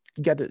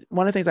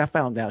of the things I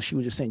found out, she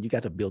was just saying you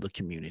got to build a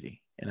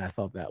community. And I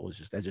thought that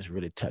just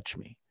really touched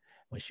me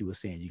when she was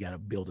saying you got to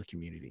build a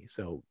community.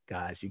 So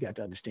guys, you got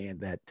to understand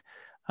that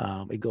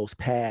it goes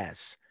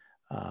past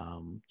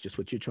just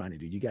what you're trying to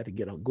do. You got to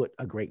get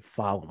a great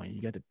following.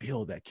 You got to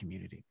build that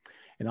community.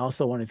 And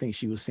also one of the things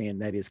she was saying,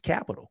 that is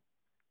capital.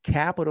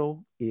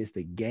 Capital is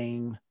the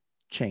game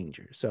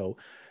changer. So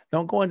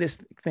don't go in this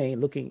thing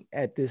looking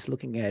at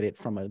it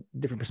from a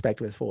different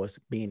perspective as far as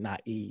being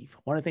naive.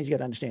 One of the things you got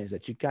to understand is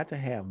that you got to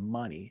have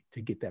money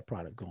to get that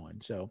product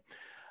going. So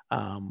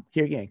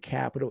here again,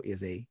 capital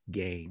is a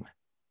game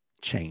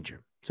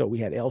changer. So we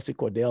had Elsie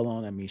Cordell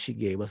on. I mean, she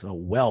gave us a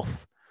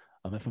wealth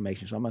of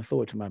information. So I'm going to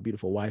throw it to my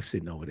beautiful wife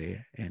sitting over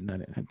there.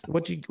 And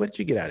what did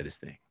you get out of this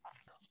thing?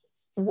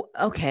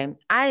 Okay.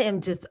 I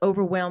am just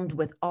overwhelmed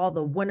with all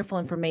the wonderful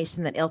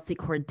information that Elsie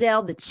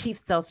Cordell, the chief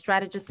sales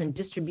strategist and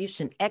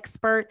distribution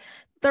expert,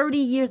 30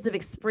 years of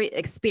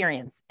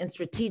experience in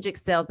strategic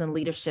sales and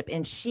leadership,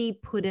 and she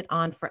put it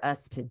on for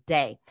us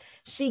today.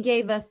 She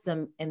gave us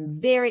some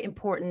very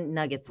important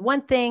nuggets.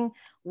 One thing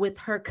with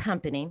her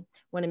company,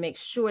 want to make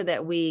sure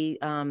that we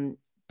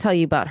tell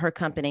you about her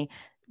company,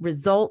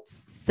 Results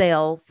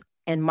Sales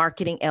and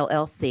Marketing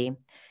LLC.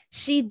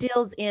 She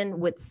deals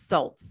with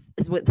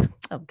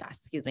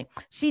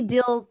She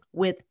deals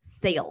with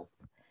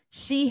sales.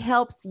 She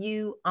helps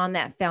you on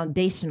that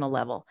foundational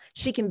level.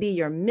 She can be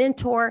your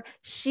mentor.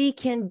 She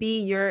can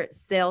be your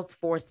sales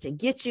force to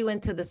get you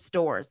into the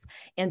stores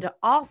and to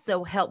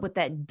also help with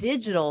that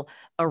digital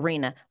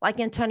arena. Like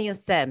Antonio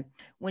said,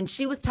 when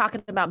she was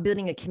talking about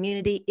building a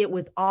community, it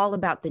was all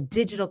about the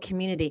digital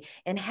community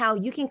and how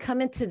you can come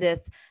into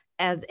this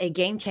as a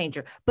game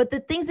changer. But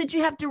the things that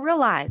you have to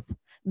realize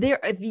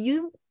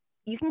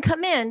you can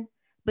come in,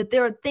 but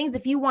there are things,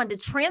 if you want to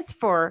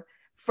transfer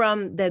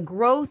from the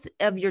growth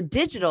of your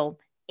digital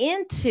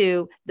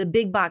into the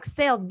big box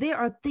sales, there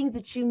are things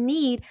that you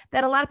need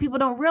that a lot of people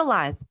don't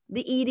realize.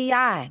 The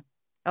EDI,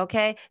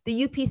 okay?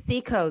 The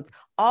UPC codes,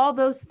 all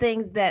those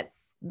things that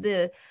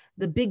the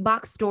big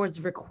box stores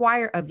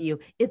require of you.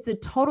 It's a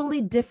totally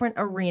different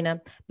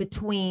arena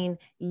between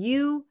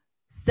you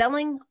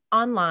selling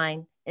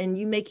online and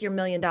you make your $1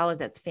 million,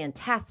 that's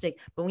fantastic.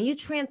 But when you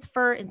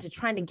transfer into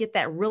trying to get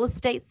that real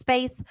estate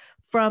space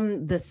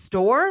from the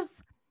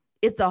stores,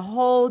 it's a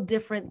whole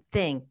different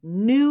thing.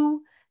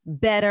 New,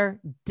 better,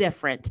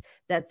 different.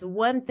 That's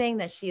one thing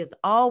that she has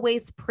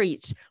always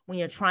preached when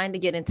you're trying to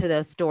get into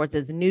those stores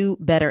is new,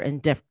 better, and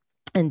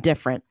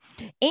different.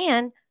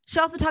 And she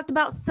also talked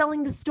about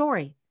selling the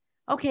story.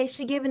 Okay,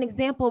 she gave an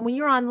example. When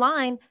you're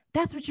online,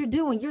 that's what you're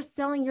doing. You're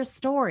selling your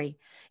story.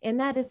 And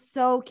that is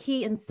so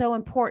key and so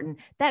important.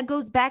 That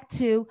goes back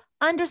to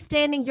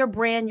understanding your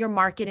brand, your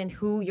market, and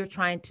who you're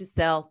trying to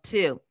sell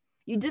to.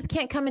 You just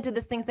can't come into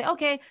this thing and say,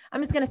 okay,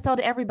 I'm just going to sell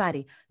to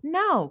everybody.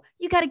 No,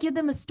 you got to give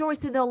them a story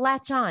so they'll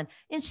latch on.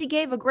 And she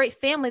gave a great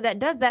family that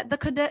does that, the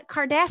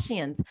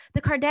Kardashians.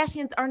 The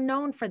Kardashians are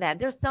known for that.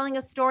 They're selling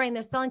a story and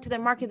they're selling to their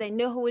market. They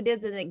know who it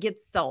is and it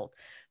gets sold.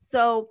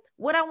 So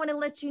what I want to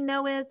let you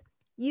know is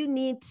you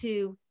need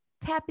to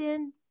tap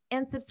in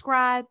and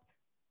subscribe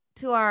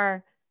to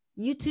our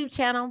YouTube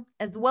channel,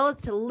 as well as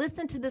to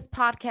listen to this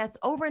podcast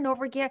over and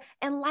over again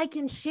and like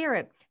and share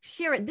it.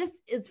 Share it.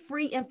 This is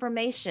free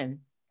information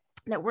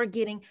that we're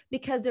getting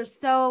because there's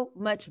so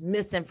much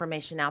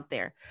misinformation out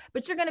there.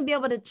 But you're going to be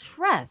able to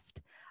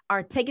trust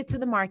our Take It to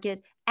the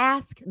Market,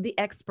 Ask the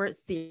Expert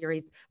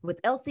series with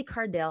Elsie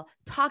Cordell,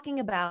 talking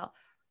about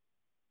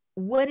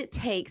what it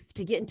takes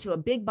to get into a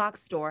big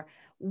box store.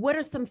 What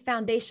are some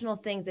foundational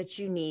things that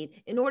you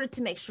need in order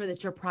to make sure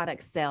that your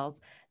product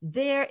sells?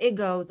 There it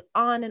goes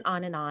on and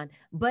on and on,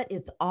 but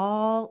it's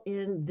all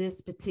in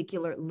this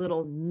particular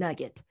little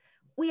nugget.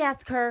 We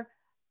ask her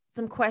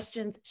some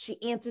questions.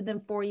 She answered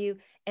them for you.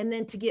 And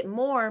then to get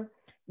more,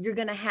 you're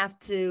going to have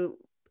to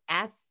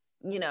ask,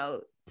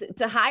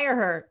 to hire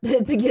her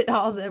to get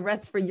all the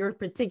rest for your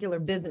particular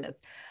business.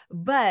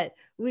 But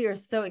we are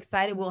so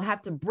excited. We'll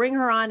have to bring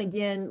her on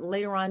again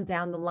later on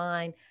down the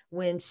line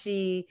when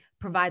she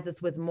provides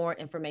us with more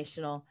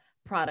informational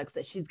products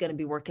that she's going to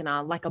be working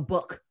on, like a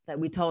book that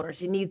we told her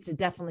she needs to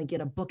definitely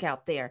get a book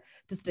out there,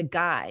 just a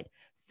guide.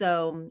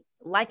 So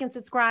like and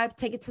subscribe,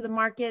 take it to the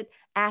market,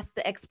 Ask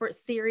the Expert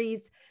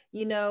series.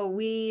 You know,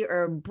 we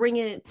are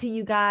bringing it to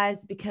you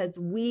guys because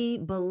we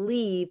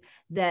believe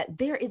that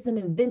there is an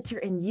inventor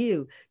in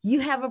you.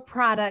 You have a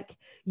product,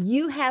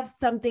 you have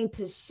something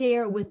to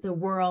share with the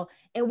world,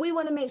 and we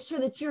want to make sure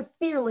that you're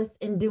fearless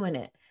in doing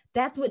it.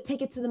 That's what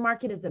Take It to the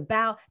Market is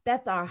about.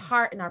 That's our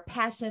heart and our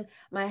passion.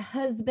 My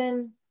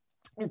husband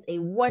is a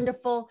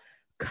wonderful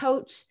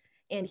coach,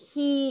 and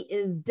he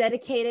is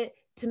dedicated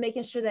to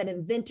making sure that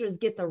inventors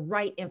get the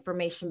right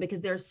information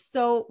because there's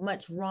so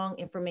much wrong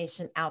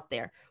information out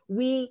there.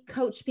 We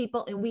coach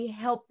people and we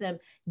help them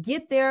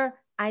get their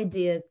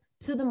ideas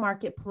to the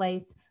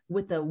marketplace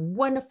with a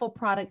wonderful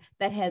product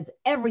that has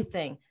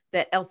everything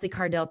that Elsie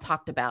Cardell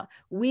talked about.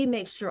 We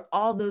make sure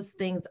all those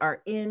things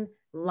are in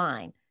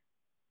line.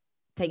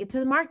 Take it to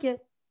the market.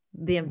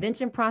 The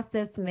invention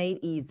process made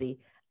easy.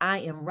 I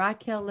am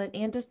Raquel Lett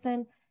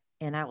Anderson,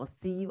 and I will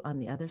see you on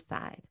the other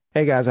side.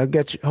 Hey guys, I'll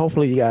get you.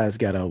 Hopefully you guys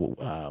got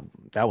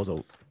that was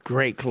a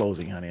great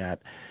closing, honey.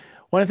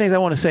 One of the things I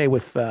want to say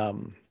with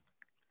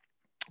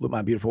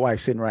my beautiful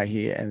wife sitting right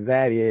here, and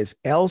that is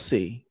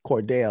Elsie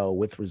Cardell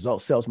with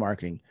Results Sales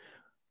Marketing.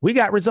 We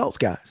got results,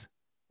 guys.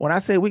 When I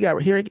say we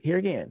got here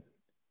again,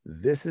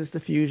 this is the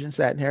Fusion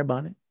Satin Hair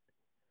Bonnet.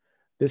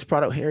 This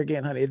product here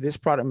again, honey, this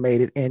product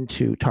made it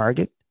into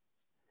Target.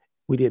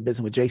 We did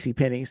business with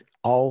JCPenney's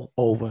all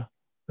over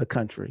the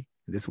country.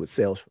 This was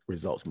Sales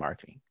Results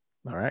Marketing.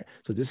 All right.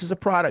 So this is a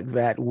product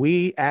that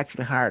we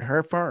actually hired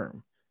her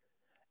firm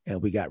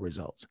and we got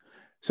results.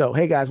 So,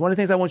 hey guys, one of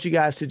the things I want you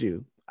guys to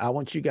do, I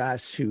want you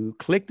guys to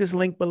click this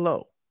link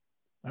below.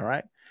 All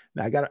right.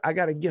 Now I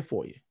got a gift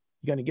for you.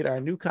 You're going to get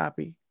our new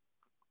copy.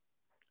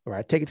 All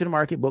right. Take It to the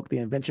Market book, The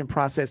Invention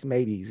Process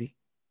Made Easy.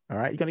 All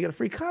right. You're going to get a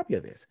free copy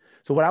of this.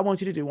 So what I want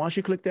you to do, once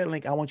you click that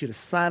link, I want you to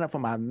sign up for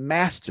my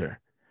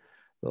master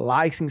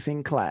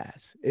licensing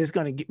class. It's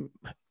going to get,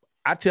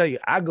 I tell you,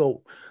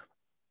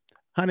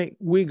 honey,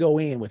 we go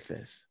in with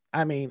this.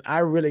 I mean, I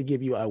really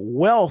give you a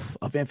wealth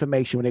of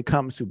information when it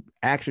comes to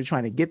actually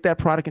trying to get that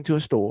product into a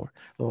store,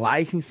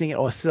 licensing it,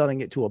 or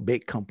selling it to a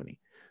big company.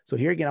 So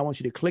here again, I want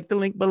you to click the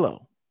link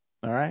below.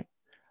 All right.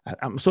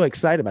 I'm so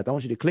excited about that. I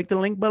want you to click the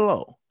link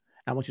below.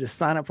 I want you to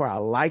sign up for our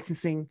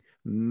licensing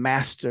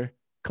master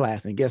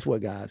class. And guess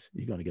what, guys?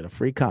 You're going to get a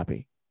free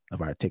copy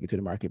of our Take It to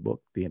the Market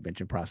book, The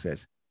Invention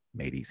Process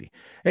Made Easy.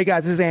 Hey,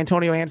 guys, this is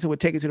Antonio Anderson with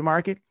Take It to the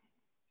Market.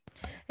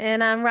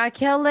 And I'm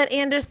Raquel Lett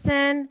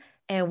Anderson,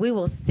 and we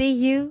will see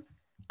you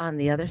on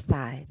the other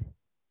side.